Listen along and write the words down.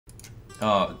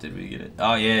Oh, did we get it?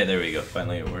 Oh yeah, there we go.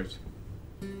 Finally it worked.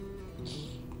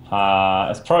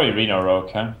 It's probably Reno Rogue,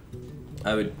 huh?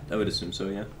 I would assume so,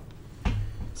 yeah.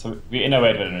 So we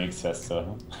innovate with an success,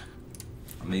 so.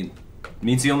 I mean,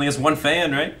 means he only has one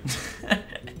fan, right?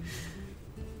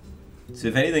 So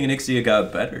if anything, Onyxia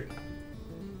got better.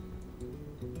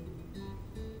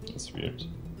 It's weird.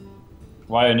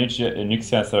 Why Onyxia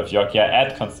instead of York? Yeah,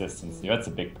 add consistency. That's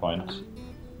a big point.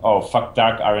 Oh, fuck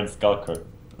Dark Iron Skulker.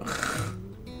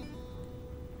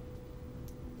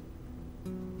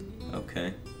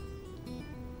 Okay.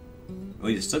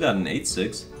 Well, you still got an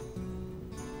 8/6.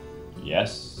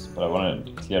 Yes, but I want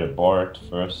to clear the board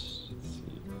first. Let's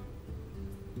see.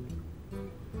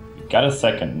 We got a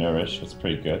second Nourish, that's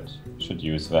pretty good. Should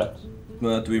use that.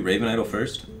 Well, do we Raven Idol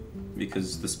first?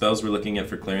 Because the spells we're looking at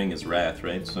for clearing is Wrath,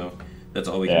 right? So that's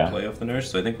all we can play off the Nourish.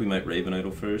 So I think we might Raven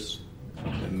Idol first.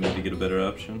 And maybe get a better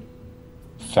option.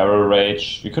 Feral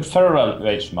Rage. We could Feral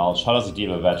Rage Mulch. How does it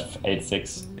deal with that?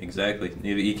 8/6. Exactly.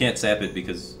 You can't sap it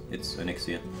because it's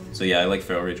Onyxia. So yeah, I like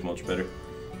Feral Rage Mulch better.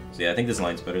 So yeah, I think this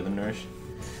line's better than Nourish.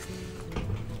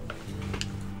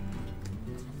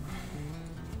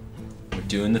 We're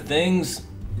doing the things!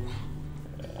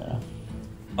 Yeah.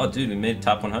 Oh dude, we made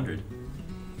top 100.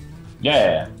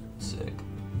 Yeah. Sick.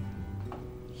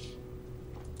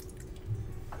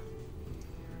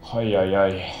 Oi, oi,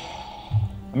 oi.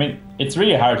 I mean, it's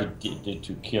really hard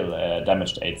to kill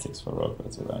damaged 8/6 for Rogue,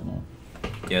 that's what I know.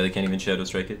 Yeah, they can't even Shadow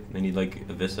Strike it. They need like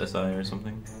a Vis SI or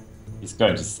something. He's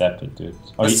going to sap it, dude.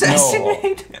 Oh,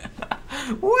 Assassinate!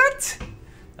 No. What?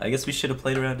 I guess we should have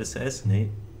played around Assassinate.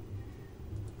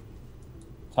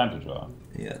 Time to draw.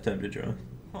 Yeah, time to draw.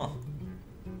 Huh.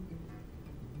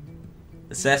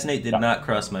 Assassinate did not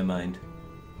cross my mind.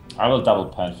 I will double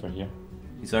Panther here.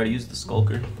 He's already used the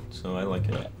Skulker, so I like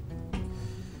it. Yeah.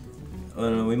 I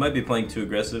don't know, we might be playing too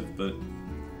aggressive, but...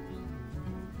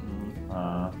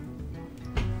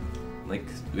 like,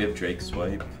 we have Drake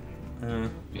Swipe.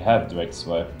 We have Drake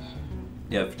Swipe.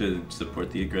 You have to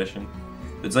support the aggression.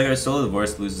 But it's like our Soul of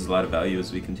Divorce loses a lot of value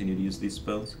as we continue to use these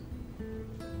spells.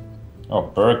 Oh,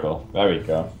 Burgle. There we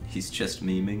go. He's just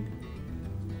memeing.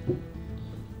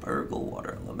 Burgle,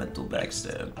 Water Elemental,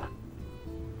 Backstab.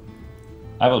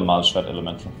 I will mulch that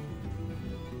elemental.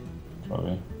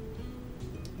 Probably.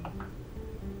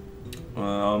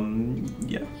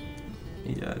 Yeah.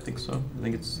 Yeah, I think so. I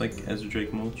think it's like Ezra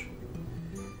Drake Mulch.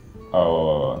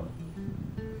 Oh.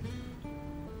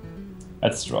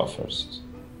 Let's draw first.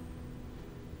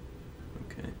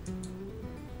 Okay.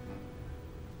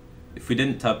 If we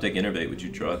didn't top deck Innervate, would you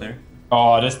draw there?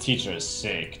 Oh, this teacher is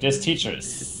sick. This teacher is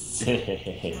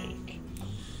sick.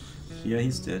 Yeah,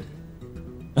 he's dead.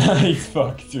 He's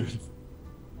fucked, dude.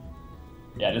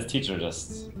 Yeah, this teacher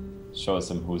just shows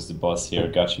him who's the boss here.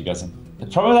 Got you, guys. The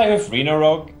problem like with Reno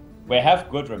Rogue, we have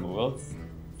good removals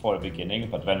for the beginning,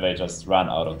 but then they just run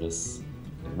out of this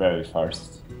very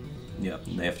fast. Yeah,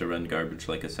 and they have to run garbage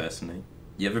like Assassinate.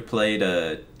 You ever played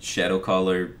a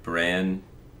Shadowcaller, Bran,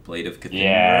 Blade of Cthulhu?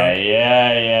 Yeah.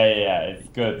 It's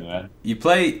good, man. You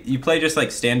play just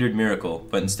like standard Miracle,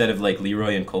 but instead of like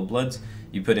Leroy and Coldbloods,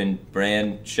 you put in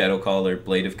Bran, Shadowcaller,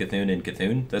 Blade of Cthulhu, and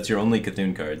Cthulhu. That's your only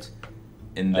Cthulhu cards.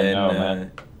 And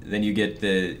then then you get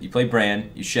you play Bran,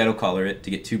 you Shadowcaller it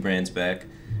to get 2 Brands back,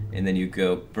 and then you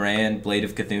go Bran, Blade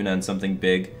of Cthulhu on something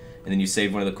big, and then you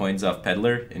save one of the coins off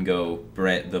Peddler and go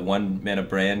the 1 mana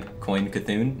Bran, coin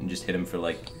Cthulhu, and just hit him for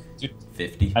like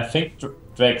 50. I think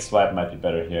Drake Swipe might be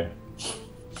better here.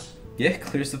 Yeah,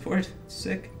 clears the board.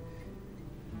 Sick.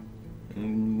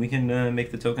 And we can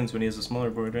make the tokens when he has a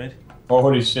smaller board, right?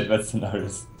 Holy shit, that's an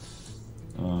artist.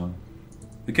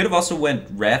 We could have also went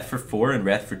Wrath for 4 and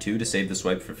Wrath for 2 to save the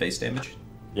swipe for face damage.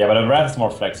 Yeah, but a Wrath is more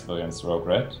flexible against Rogue,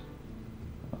 right?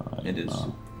 It is.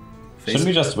 Shouldn't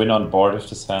we just win on board with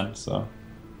this hand, so?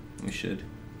 We should.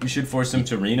 We should force him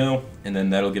to Reno, and then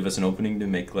that'll give us an opening to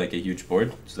make like a huge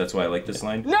board. So that's why I like this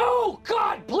line. No!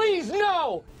 God, please,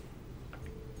 no!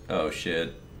 Oh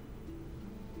shit.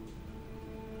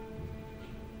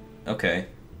 Okay.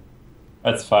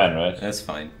 That's fine, right? That's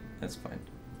fine. That's fine.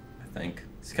 I think.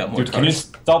 He's got more Dude, cards. can you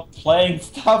stop playing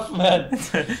stuff, man?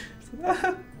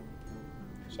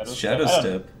 Shadow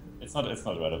Step. It's not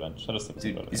relevant. Shadow Step is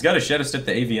Dude, relevant. he's got to Shadow Step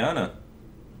the Aviana.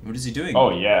 What is he doing? Oh,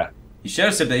 yeah. He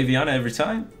Shadow Step the Aviana every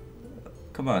time?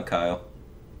 Come on, Kyle.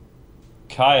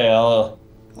 Kyle.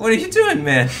 What are you doing,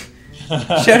 man?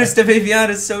 Shadow Step Aviana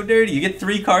is so dirty. You get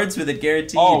 3 cards with it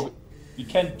guaranteed. Oh, you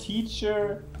can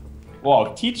teacher.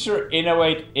 Wow, teacher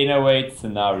innovate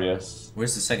scenarios.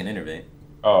 Where's the second Innervate?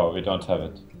 Oh, we don't have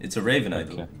it. It's a Raven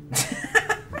Idol. Okay.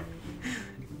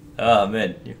 Oh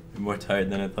man, you're more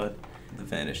tired than I thought. The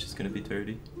Vanish is gonna be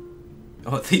dirty.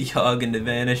 Oh, the Yogg and the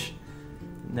Vanish.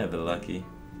 Never lucky.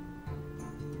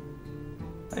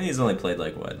 I think he's only played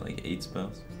like what, like 8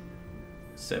 spells?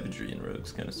 Savagery and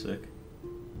Rogue's kinda sick.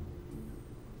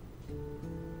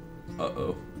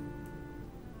 Uh-oh.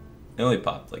 They only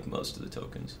popped like most of the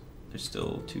tokens. There's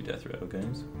still 2 Death Rattle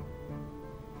guys.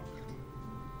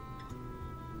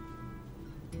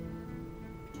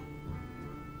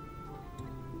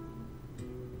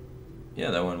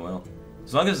 Yeah, that went well.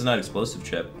 As long as it's not explosive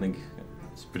trap, I think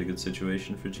it's a pretty good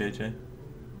situation for JJ.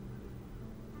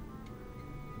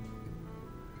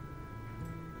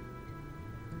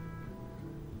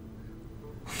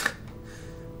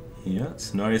 Yeah,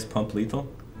 Cenarius pump lethal.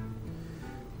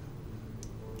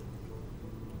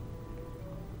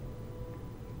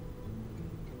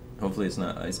 Hopefully it's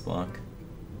not ice block.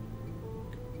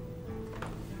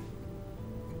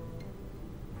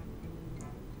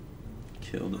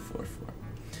 Kill the 4/4.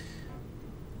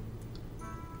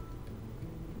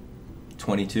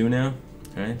 22 now,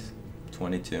 right?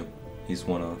 22. He's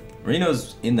 1 off.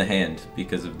 Reno's in the hand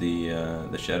because of the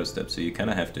Shadow Step, so you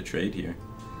kind of have to trade here.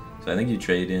 So I think you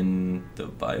trade in the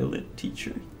Violet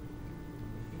Teacher.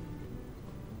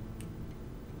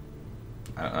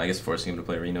 I guess forcing him to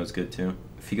play Reno is good too.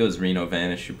 If he goes Reno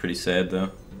Vanish, you're pretty sad though.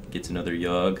 Gets another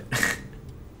Yogg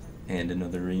and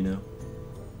another Reno.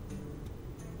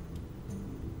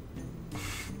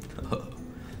 Oh,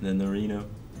 then the Reno.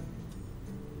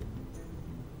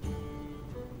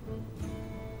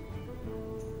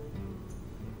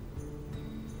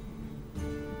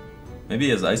 Maybe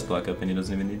he has Ice Block up and he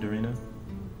doesn't even need to Reno.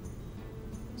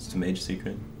 It's a Mage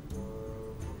Secret.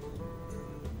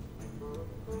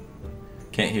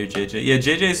 Can't hear JJ. Yeah,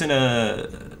 JJ's in a...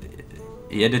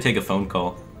 He had to take a phone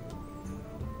call.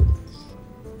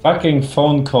 Fucking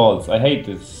phone calls. I hate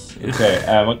this.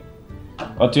 Okay,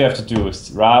 what do you have to do?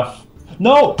 Raf?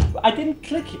 No! I didn't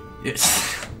click it.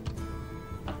 Yes.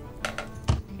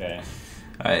 Okay.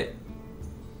 Alright.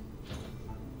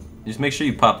 Just make sure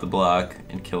you pop the block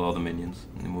and kill all the minions,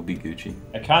 and then we'll be Gucci.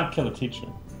 I can't kill a teacher.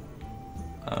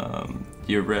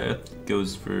 Your Wrath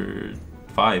goes for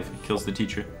 5. It kills the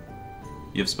teacher.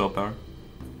 You have spell power.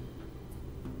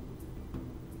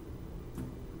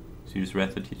 So you just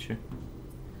Wrath the teacher.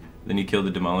 Then you kill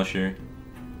the Demolisher.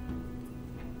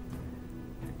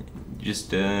 You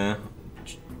just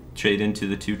trade into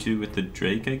the 2/2 with the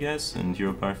Drake, I guess, and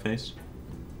Hero Power face.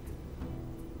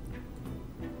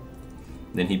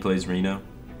 Then he plays Reno.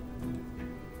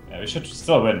 Yeah, we should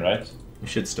still win, right? We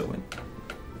should still win.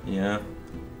 Yeah.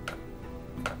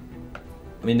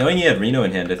 I mean, knowing you had Reno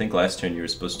in hand, I think last turn you were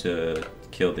supposed to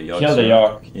kill the Yogg. Kill the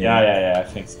Yogg. Yeah, I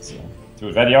think so.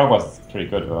 Dude, that Yogg was pretty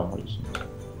good, though.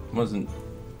 Wasn't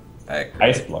accurate.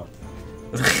 Ice block.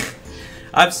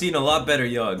 I've seen a lot better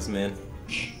Yogg's, man.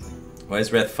 Why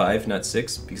is Wrath 5, not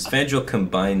 6? Because Fangel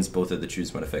combines both of the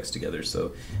Choose One effects together,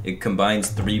 so it combines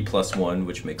 3 + 1,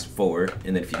 which makes 4,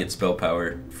 and then if you get Spell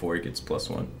Power, 4 gets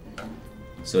 +1.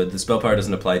 So the Spell Power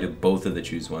doesn't apply to both of the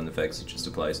Choose One effects, it just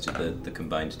applies to the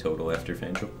combined total after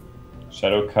Fangel.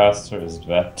 Shadowcaster is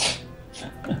that.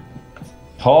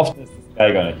 How often is this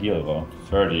guy gonna heal, though?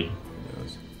 30.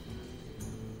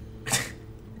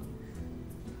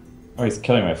 Oh, he's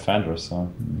killing my Fandor,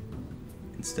 so...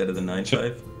 Instead of the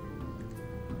 9/5.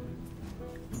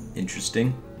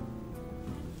 Interesting.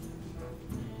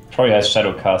 Probably has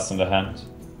Shadowcast in the hand.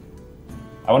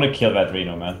 I want to kill that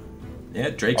Reno, man. Yeah,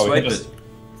 Drake swipe it.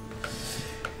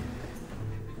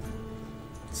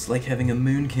 It's like having a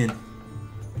Moonkin.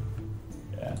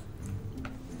 Yeah.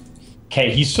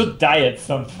 Okay, he should die at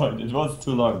some point. It was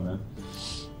too long, man.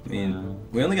 I mean,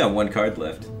 we only got 1 card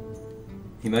left.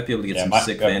 He might be able to get some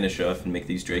sick Vanish off and make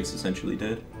these Drakes essentially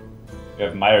dead. We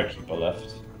have Mire Keeper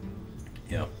left.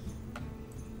 Yeah.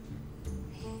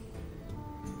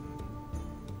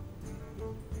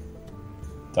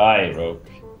 Die, Rogue.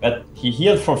 That he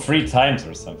healed for 3 times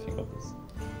or something like this.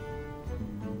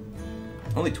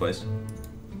 Only twice.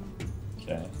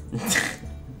 Okay.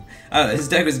 I don't know, his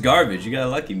deck was garbage. You got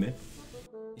lucky, man.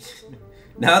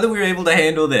 Now that we're able to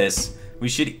handle this, we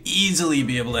should easily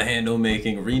be able to handle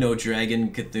making Reno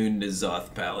Dragon, Cthulhu,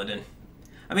 Zoth Paladin.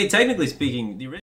 I mean, technically speaking, the original